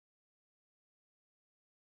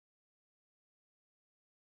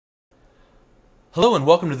Hello and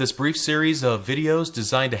welcome to this brief series of videos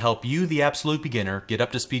designed to help you, the absolute beginner, get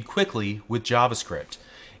up to speed quickly with JavaScript.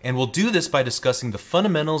 And we'll do this by discussing the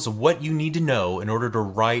fundamentals of what you need to know in order to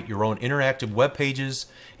write your own interactive web pages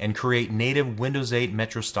and create native Windows 8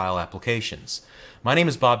 Metro style applications. My name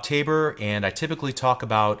is Bob Tabor and I typically talk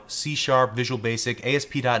about C#, Visual Basic,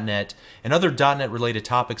 ASP.NET, and other .NET related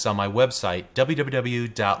topics on my website,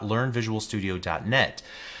 www.learnvisualstudio.net.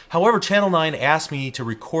 However, Channel 9 asked me to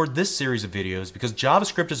record this series of videos because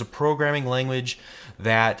JavaScript is a programming language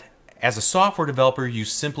that, as a software developer, you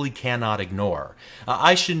simply cannot ignore.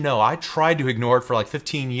 I should know, I tried to ignore it for like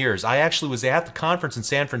 15 years. I actually was at the conference in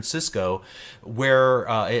San Francisco where,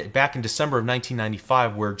 back in December of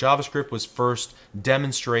 1995, where JavaScript was first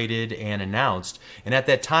demonstrated and announced. And at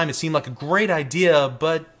that time, it seemed like a great idea,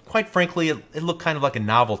 but quite frankly, it looked kind of like a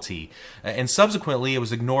novelty. And subsequently, it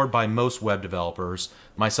was ignored by most web developers,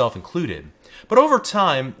 myself included. But over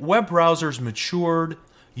time, web browsers matured,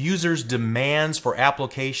 users' demands for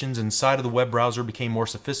applications inside of the web browser became more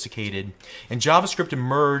sophisticated, and JavaScript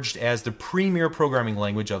emerged as the premier programming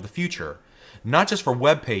language of the future. Not just for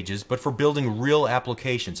web pages, but for building real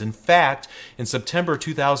applications. In fact, in September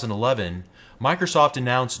 2011, Microsoft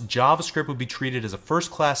announced JavaScript would be treated as a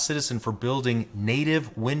first-class citizen for building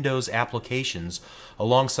native Windows applications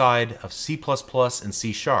alongside of C++ and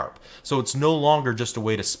C#. So it's no longer just a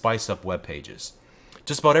way to spice up web pages.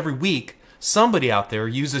 Just about every week, somebody out there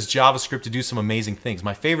uses JavaScript to do some amazing things.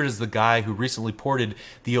 My favorite is the guy who recently ported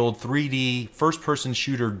the old 3D first-person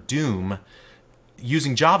shooter Doom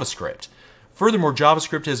using JavaScript. Furthermore,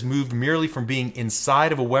 JavaScript has moved merely from being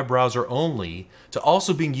inside of a web browser only to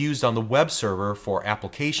also being used on the web server for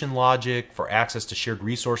application logic, for access to shared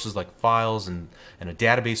resources like files and a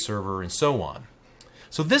database server, and so on.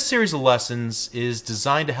 So this series of lessons is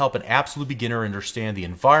designed to help an absolute beginner understand the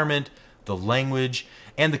environment, the language,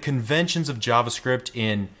 and the conventions of JavaScript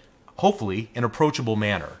in, hopefully, an approachable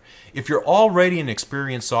manner. If you're already an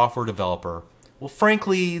experienced software developer, well,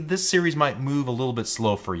 frankly, this series might move a little bit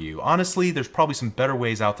slow for you. Honestly, there's probably some better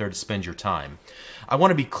ways out there to spend your time. I want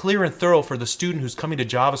to be clear and thorough for the student who's coming to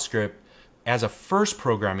JavaScript as a first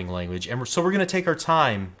programming language, and so we're going to take our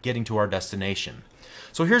time getting to our destination.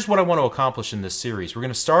 So here's what I want to accomplish in this series. We're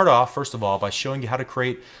going to start off, first of all, by showing you how to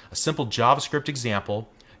create a simple JavaScript example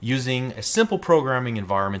using a simple programming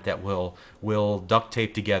environment that will duct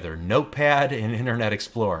tape together Notepad and Internet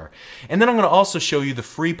Explorer. And then I'm going to also show you the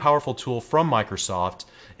free powerful tool from Microsoft,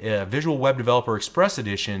 Visual Web Developer Express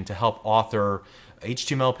Edition, to help author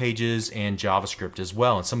HTML pages and JavaScript as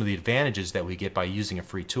well, and some of the advantages that we get by using a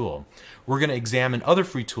free tool. We're going to examine other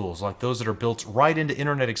free tools like those that are built right into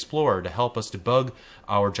Internet Explorer to help us debug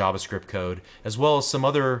our JavaScript code, as well as some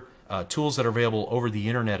other tools that are available over the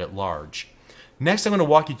internet at large. Next, I'm going to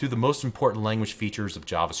walk you through the most important language features of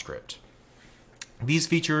JavaScript. These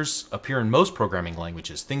features appear in most programming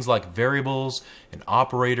languages, things like variables and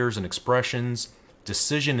operators and expressions,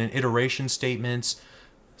 decision and iteration statements,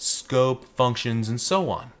 scope, functions, and so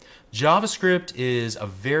on. JavaScript is a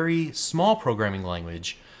very small programming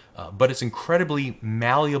language, but it's incredibly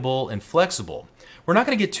malleable and flexible. We're not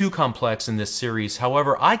going to get too complex in this series.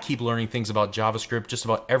 However, I keep learning things about JavaScript just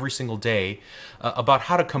about every single day about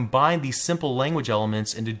how to combine these simple language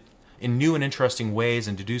elements in new and interesting ways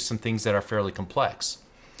and to do some things that are fairly complex.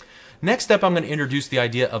 Next up, I'm going to introduce the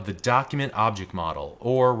idea of the document object model,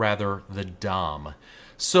 or rather the DOM.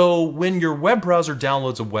 So when your web browser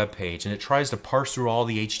downloads a web page and it tries to parse through all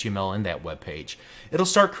the HTML in that web page, it'll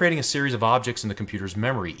start creating a series of objects in the computer's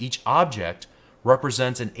memory. Each object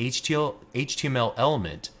represents an HTML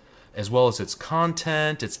element, as well as its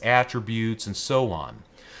content, its attributes, and so on.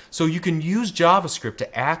 So you can use JavaScript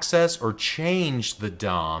to access or change the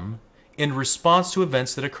DOM in response to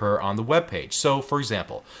events that occur on the web page. So, for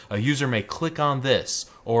example, a user may click on this,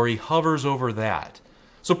 or he hovers over that.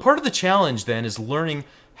 So part of the challenge then is learning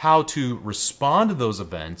how to respond to those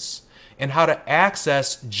events and how to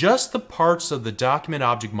access just the parts of the document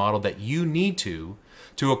object model that you need to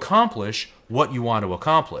accomplish what you want to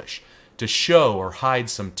accomplish, to show or hide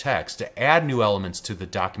some text, to add new elements to the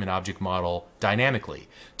document object model dynamically,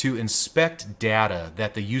 to inspect data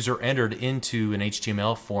that the user entered into an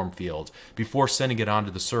HTML form field before sending it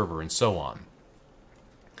onto the server, and so on.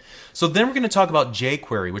 So then we're going to talk about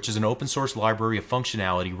jQuery, which is an open source library of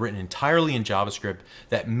functionality written entirely in JavaScript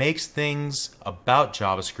that makes things about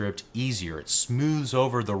JavaScript easier. It smooths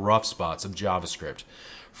over the rough spots of JavaScript.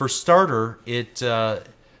 For starter,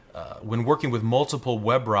 when working with multiple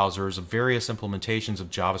web browsers of various implementations of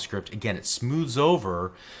JavaScript, again, it smooths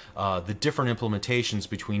over the different implementations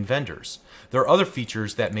between vendors. There are other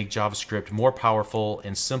features that make JavaScript more powerful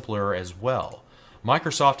and simpler as well.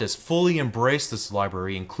 Microsoft has fully embraced this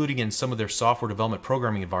library, including in some of their software development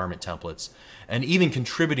programming environment templates, and even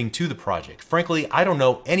contributing to the project. Frankly, I don't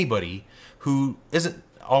know anybody who isn't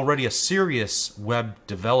already a serious web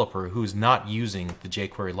developer who is not using the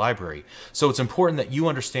jQuery library. So it's important that you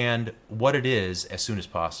understand what it is as soon as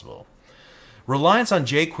possible. Reliance on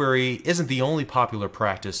jQuery isn't the only popular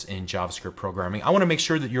practice in JavaScript programming. I want to make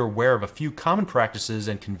sure that you're aware of a few common practices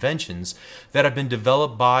and conventions that have been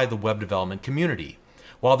developed by the web development community.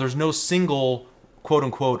 While there's no single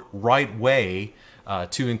quote-unquote right way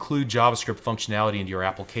to include JavaScript functionality into your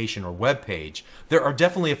application or web page, there are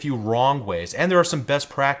definitely a few wrong ways, and there are some best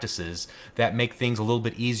practices that make things a little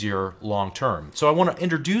bit easier long term. So I want to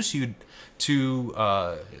introduce you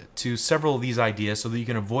to several of these ideas so that you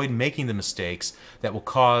can avoid making the mistakes that will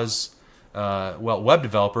cause web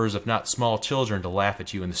developers, if not small children, to laugh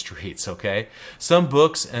at you in the streets, okay? Some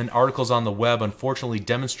books and articles on the web unfortunately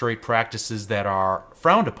demonstrate practices that are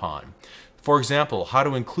frowned upon. For example, how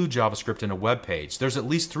to include JavaScript in a web page. There's at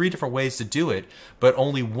least 3 different ways to do it, but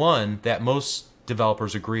only one that most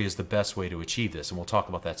developers agree is the best way to achieve this, and we'll talk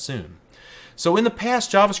about that soon. So in the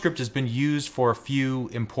past, JavaScript has been used for a few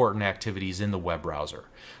important activities in the web browser.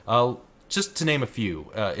 Just to name a few,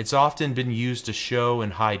 it's often been used to show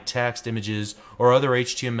and hide text, images, or other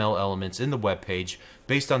HTML elements in the web page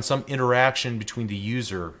based on some interaction between the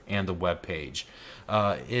user and the web page.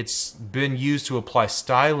 It's been used to apply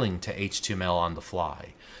styling to HTML on the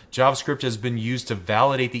fly. JavaScript has been used to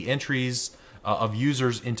validate the entries of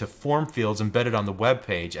users into form fields embedded on the web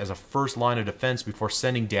page as a first line of defense before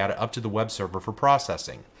sending data up to the web server for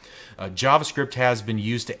processing. JavaScript has been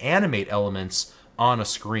used to animate elements on a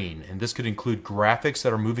screen, and this could include graphics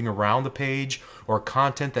that are moving around the page, or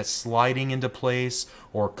content that's sliding into place,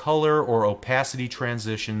 or color or opacity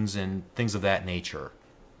transitions and things of that nature.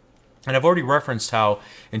 And I've already referenced how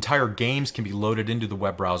entire games can be loaded into the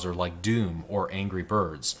web browser, like Doom or Angry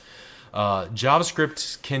Birds.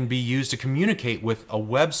 JavaScript can be used to communicate with a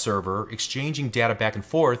web server, exchanging data back and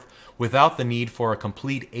forth without the need for a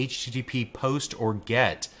complete HTTP post or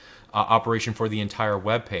GET operation for the entire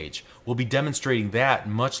web page. We'll be demonstrating that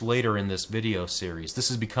much later in this video series. This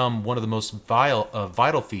has become one of the most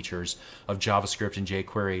vital features of JavaScript and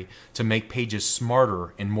jQuery to make pages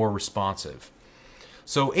smarter and more responsive.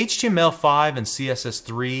 So HTML5 and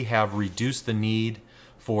CSS3 have reduced the need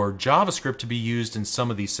for JavaScript to be used in some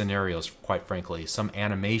of these scenarios, quite frankly. Some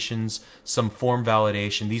animations, some form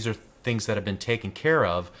validation, these are things that have been taken care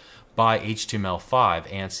of by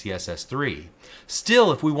HTML5 and CSS3.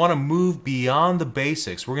 Still, if we want to move beyond the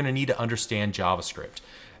basics, we're going to need to understand JavaScript.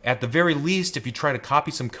 At the very least, if you try to copy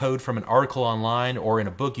some code from an article online or in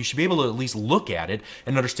a book, you should be able to at least look at it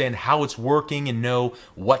and understand how it's working and know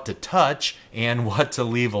what to touch and what to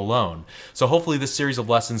leave alone. So hopefully this series of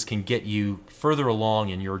lessons can get you further along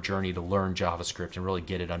in your journey to learn JavaScript and really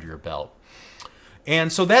get it under your belt.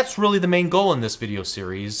 And so that's really the main goal in this video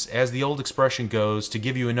series, as the old expression goes, to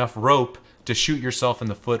give you enough rope to shoot yourself in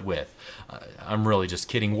the foot with. I'm really just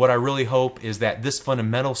kidding. What I really hope is that this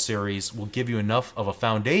fundamental series will give you enough of a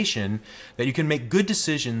foundation that you can make good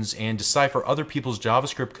decisions and decipher other people's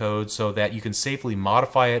JavaScript code so that you can safely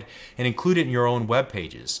modify it and include it in your own web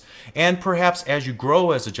pages. And perhaps as you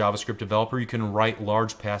grow as a JavaScript developer, you can write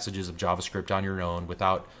large passages of JavaScript on your own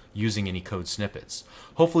without using any code snippets.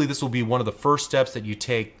 Hopefully this will be one of the first steps that you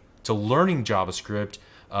take to learning JavaScript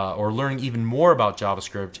or learning even more about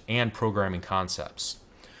JavaScript and programming concepts.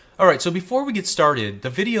 Alright, so before we get started, the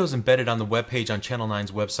videos embedded on the webpage on Channel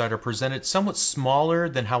 9's website are presented somewhat smaller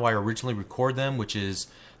than how I originally record them, which is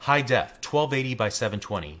high def, 1280 by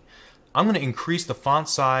 720. I'm going to increase the font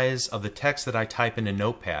size of the text that I type into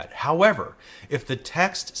Notepad. However, if the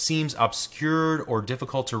text seems obscured or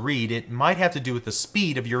difficult to read, it might have to do with the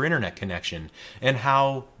speed of your internet connection and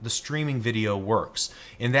how the streaming video works.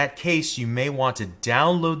 In that case, you may want to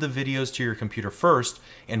download the videos to your computer first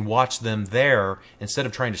and watch them there instead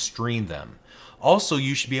of trying to stream them. Also,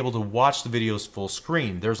 you should be able to watch the videos full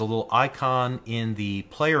screen. There's a little icon in the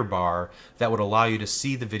player bar that would allow you to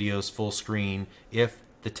see the videos full screen if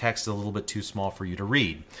the text is a little bit too small for you to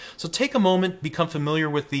read. So take a moment, become familiar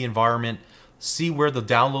with the environment, see where the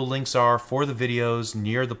download links are for the videos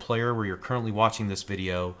near the player where you're currently watching this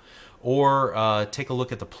video, or take a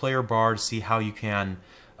look at the player bar to see how you can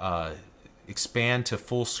expand to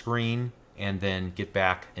full screen and then get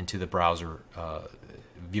back into the browser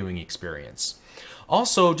viewing experience.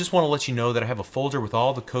 Also, just want to let you know that I have a folder with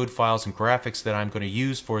all the code files and graphics that I'm going to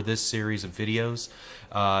use for this series of videos.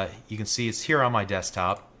 You can see it's here on my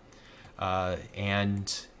desktop,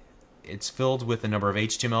 and it's filled with a number of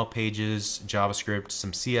HTML pages, JavaScript,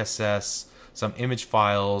 some CSS, some image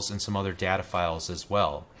files, and some other data files as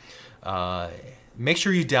well. Make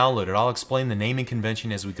sure you download it. I'll explain the naming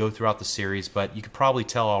convention as we go throughout the series, but you could probably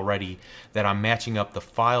tell already that I'm matching up the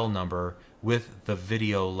file number with the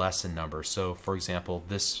video lesson number. So for example,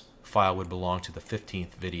 this file would belong to the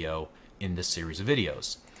 15th video in this series of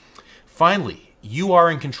videos. Finally, you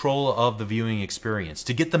are in control of the viewing experience.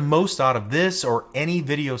 To get the most out of this or any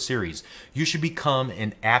video series, you should become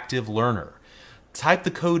an active learner. Type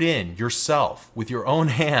the code in yourself with your own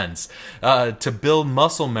hands to build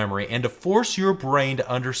muscle memory and to force your brain to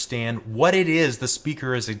understand what it is the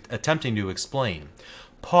speaker is attempting to explain.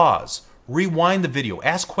 Pause. Rewind the video.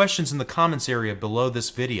 Ask questions in the comments area below this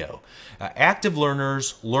video. Active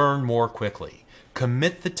learners learn more quickly.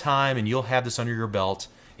 Commit the time and you'll have this under your belt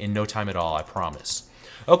in no time at all, I promise.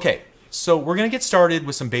 Okay, so we're going to get started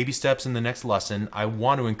with some baby steps in the next lesson. I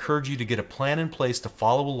want to encourage you to get a plan in place to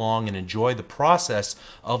follow along and enjoy the process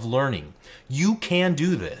of learning. You can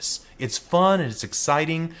do this. It's fun and it's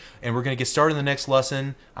exciting, and we're going to get started in the next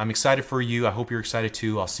lesson. I'm excited for you. I hope you're excited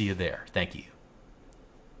too. I'll see you there. Thank you.